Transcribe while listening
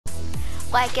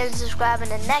Like and subscribe in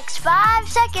the next 5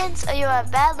 seconds or you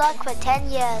have bad luck for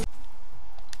 10 years.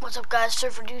 What's up guys,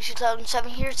 SHAREfactory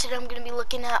 2007 here. Today I'm going to be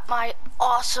looking at my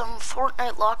awesome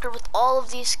Fortnite locker with all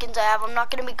of these skins I have. I'm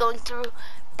not going to be going through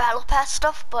battle pass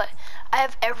stuff, but I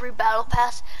have every battle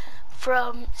pass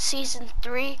from season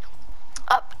 3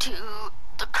 up to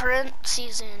the current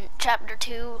season, chapter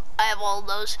 2. I have all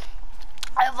those.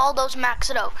 I have all those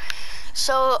maxed out.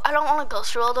 So I don't want to go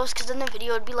through all those because then the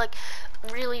video would be like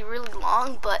really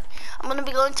long, but I'm going to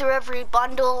be going through every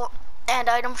bundle and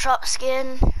item shop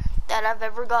skin that I've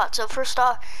ever got. So first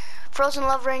off, Frozen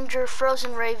Love Ranger,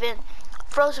 Frozen Raven,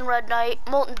 Frozen Red Knight,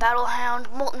 Molten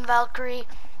Battlehound, Molten Valkyrie,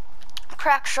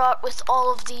 Crack Shot with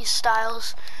all of these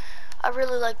styles. I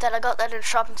really like that. I got that in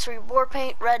Shopping Spree.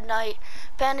 Warpaint, Red Knight,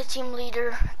 Panda Team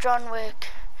Leader, John Wick,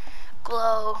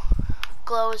 Glow.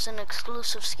 Glow is an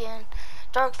exclusive skin.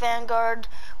 Dark Vanguard,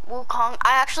 Wukong.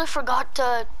 I actually forgot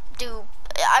to do,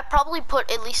 I probably put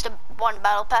at least one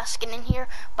battle pass skin in here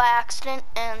by accident,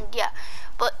 and yeah,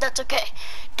 but that's okay.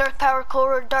 Dark Power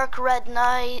Core, Dark Red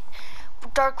Knight,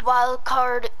 Dark Wild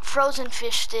Card, Frozen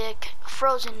Fish Stick,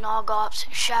 Frozen Nogops,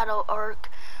 Shadow Arc,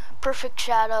 Perfect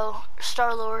Shadow,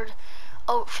 Star-Lord,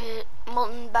 Outfit,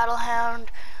 Molten Battlehound,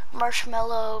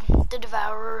 Marshmallow, The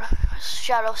Devourer,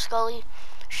 Shadow Scully,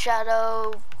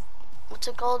 Shadow, what's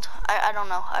it called? I don't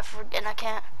know. I forget, and I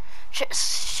can't.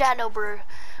 Shadowbird,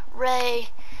 Ray,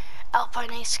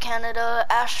 Alpine Ace Canada,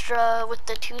 Astra with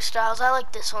the 2 styles. I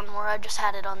like this one more. I just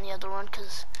had it on the other one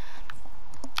because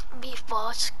Beef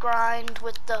Boss Grind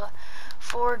with the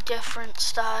 4 different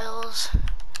styles.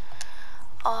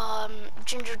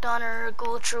 Ginger Gunner,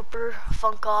 Ghoul Trooper,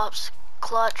 Funk Ops,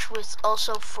 Clutch with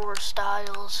also 4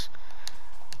 styles.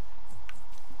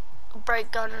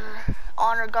 Bright Gunner,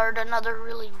 Honor Guard, another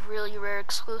really rare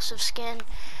exclusive skin.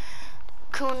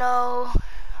 Kuno,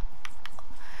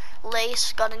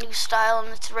 Lace got a new style,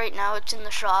 and it's right now it's in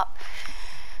the shop.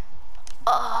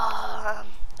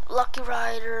 Lucky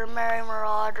Rider, Merry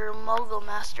Marauder, Mogul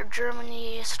Master,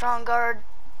 Germany, Strong Guard.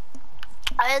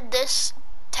 I had this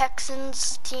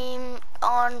Texans team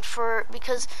on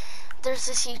because there's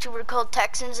this YouTuber called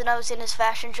Texans, and I was in his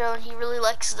fashion show, and he really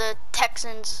likes the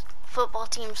Texans football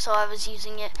team, so I was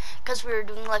using it because we were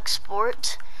doing like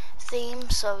sports theme.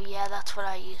 So yeah, that's what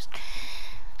I used,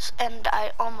 and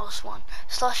I almost won.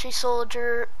 Slushy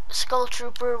Soldier, Skull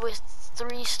Trooper with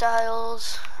 3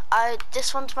 styles.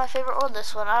 This one's my favorite, or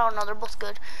this one, I don't know, they're both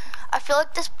good. I feel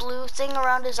like this blue thing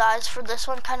around his eyes for this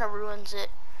one kind of ruins it.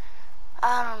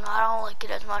 I don't know, I don't like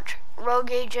it as much.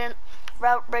 Rogue Agent,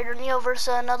 Route Raider, Neo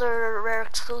Versa, another rare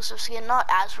exclusive skin, not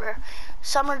as rare.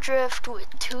 Summer Drift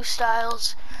with 2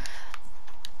 styles.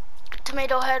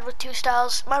 Tomato Head with 2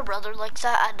 styles. My brother likes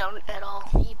that. I don't at all.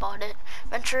 He bought it.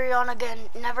 Venturion again.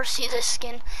 Never see this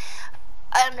skin.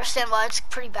 I understand why it's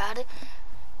pretty bad.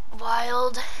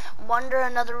 Wild Wonder,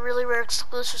 another really rare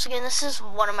exclusive skin. This is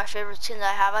one of my favorite skins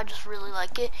I have. I just really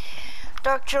like it.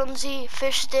 Dark Jonesy,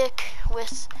 Fish Stick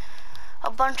with a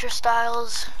bunch of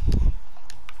styles.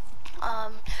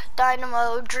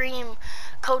 Dynamo, Dream,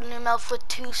 Codename Elf with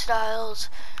 2 styles.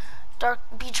 Dark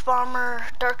Beach Bomber,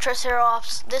 Dark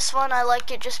Triceratops. This one I like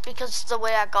it just because it's the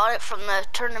way I got it from the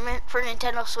tournament for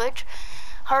Nintendo Switch.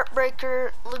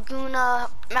 Heartbreaker, Laguna,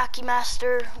 Mackie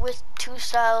Master with 2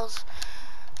 styles.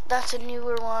 That's a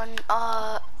newer one.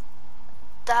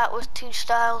 That with 2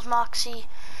 styles. Moxie,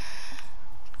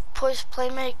 Poise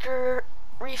Playmaker,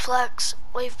 Reflex,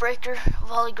 Wavebreaker,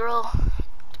 Volley Girl,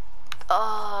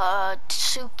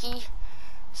 Tsuki,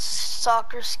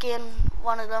 Soccer Skin,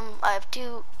 one of them. I have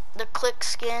 2. The Click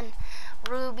Skin,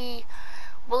 Ruby,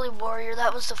 Woolly Warrior,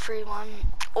 that was the free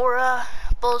one. Aura,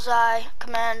 Bullseye,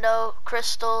 Commando,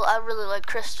 Crystal, I really like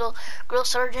Crystal, Grill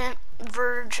Sergeant,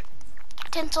 Verge,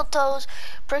 Tinsel Toes,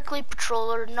 Prickly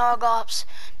Patroller, Nogops,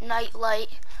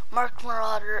 Nightlight, Mark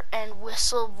Marauder, and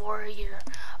Whistle Warrior.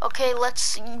 Okay,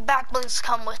 backblings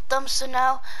come with them, so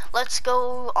now let's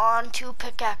go on to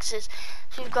pickaxes.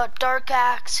 So we've got Dark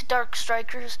Axe, Dark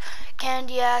Strikers,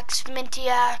 Candy Axe, Minty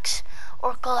Axe,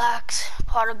 Oracle Axe,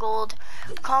 Pot of Gold,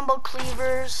 Combo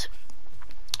Cleavers,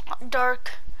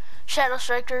 Dark Shadow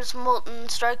Strikers, Molten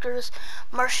Strikers,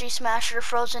 Marshy Smasher,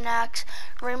 Frozen Axe,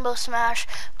 Rainbow Smash,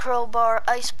 Crowbar,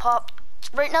 Ice Pop.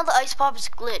 Right now the Ice Pop is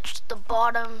glitched. The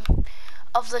bottom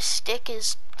of the stick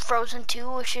is frozen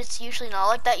too, which is usually not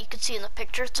like that. You can see in the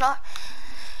picture it's not.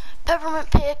 Peppermint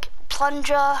Pick,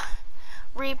 Plunger,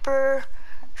 Reaper,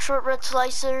 Short Red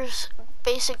Slicers,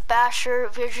 Basic Basher,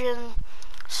 Vision,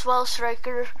 Swell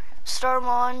Striker,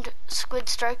 Starmond, Squid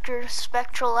Striker,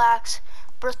 Spectral Axe,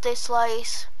 Birthday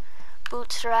Slice,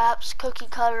 Bootstraps, Cookie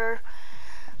Cutter,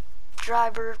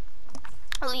 Driver,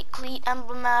 Elite Cleat,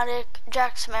 Emblematic,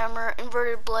 Jackhammer,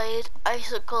 Inverted Blade,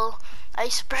 Icicle,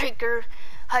 Icebreaker,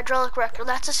 Hydraulic Wrecker.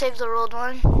 That's a Save the World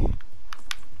one.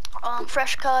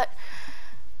 Fresh Cut.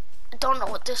 Don't know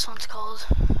what this one's called.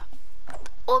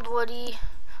 Old Woody,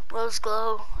 Rose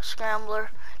Glow,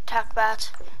 Scrambler, Tack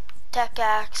Bats, Tech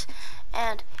Axe,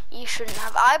 and you shouldn't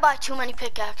have. I buy too many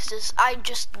pickaxes. I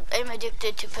just am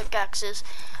addicted to pickaxes.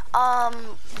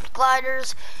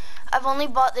 Gliders. I've only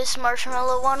bought this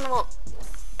marshmallow one,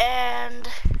 and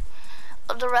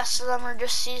the rest of them are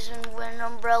just season win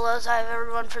umbrellas. I have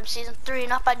everyone from season 3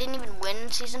 and up. I didn't even win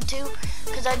season 2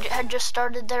 because I had just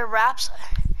started their wraps.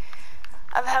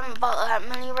 I haven't bought that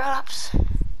many wraps.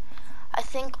 I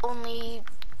think only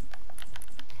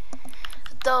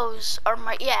those are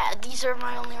my, these are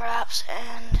my only wraps,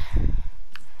 and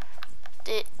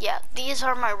these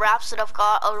are my wraps that I've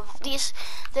got out of these.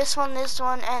 This one,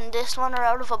 and this one are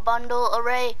out of a bundle.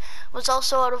 Array was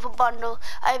also out of a bundle.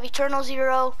 I have Eternal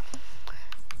Zero.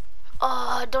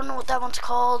 I don't know what that one's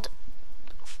called.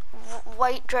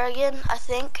 White Dragon, I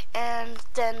think, and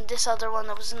then this other one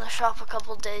that was in the shop a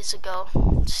couple days ago.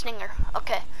 Stinger.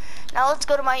 Okay, now let's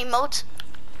go to my emotes.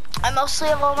 I mostly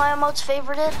have all my emotes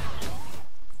favorited.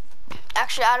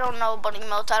 Actually, I don't know about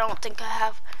emotes. I don't think I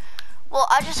have. Well,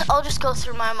 I'll just go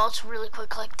through my emotes really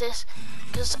quick like this,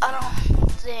 because I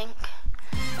don't think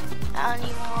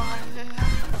anyone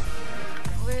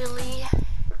really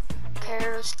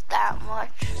cares that much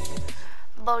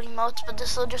about emotes, but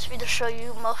this will just be to show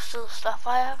you most of the stuff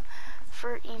I have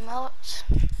for emotes.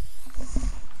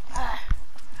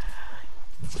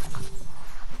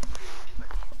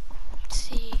 Let's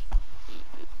see.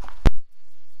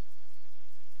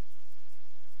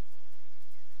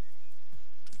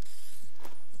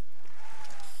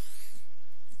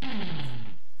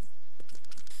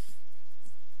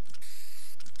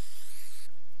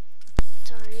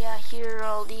 So yeah, here are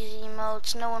all these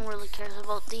emotes. No one really cares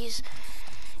about these.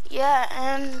 Yeah,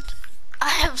 and I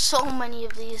have so many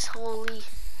of these, holy.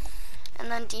 And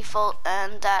then default,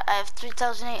 and that I have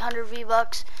 3,800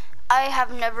 V-Bucks. I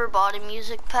have never bought a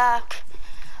music pack.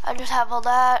 I just have all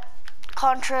that.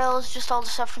 Contrails, just all the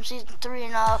stuff from season 3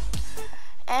 and up.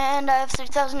 And I have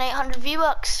 3,800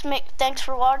 V-Bucks. Thanks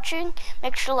for watching.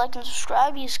 Make sure to like and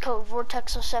subscribe. Use code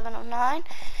Vortex0709.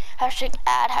 Hashtag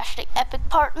ad, hashtag epic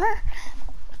partner.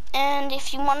 And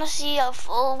if you want to see a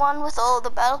full one with all the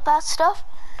Battle Pass stuff,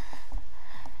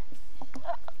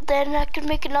 then I could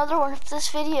make another one if this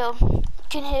video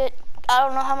can hit, I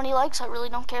don't know how many likes. I really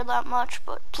don't care that much,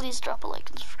 but please drop a like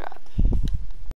and subscribe.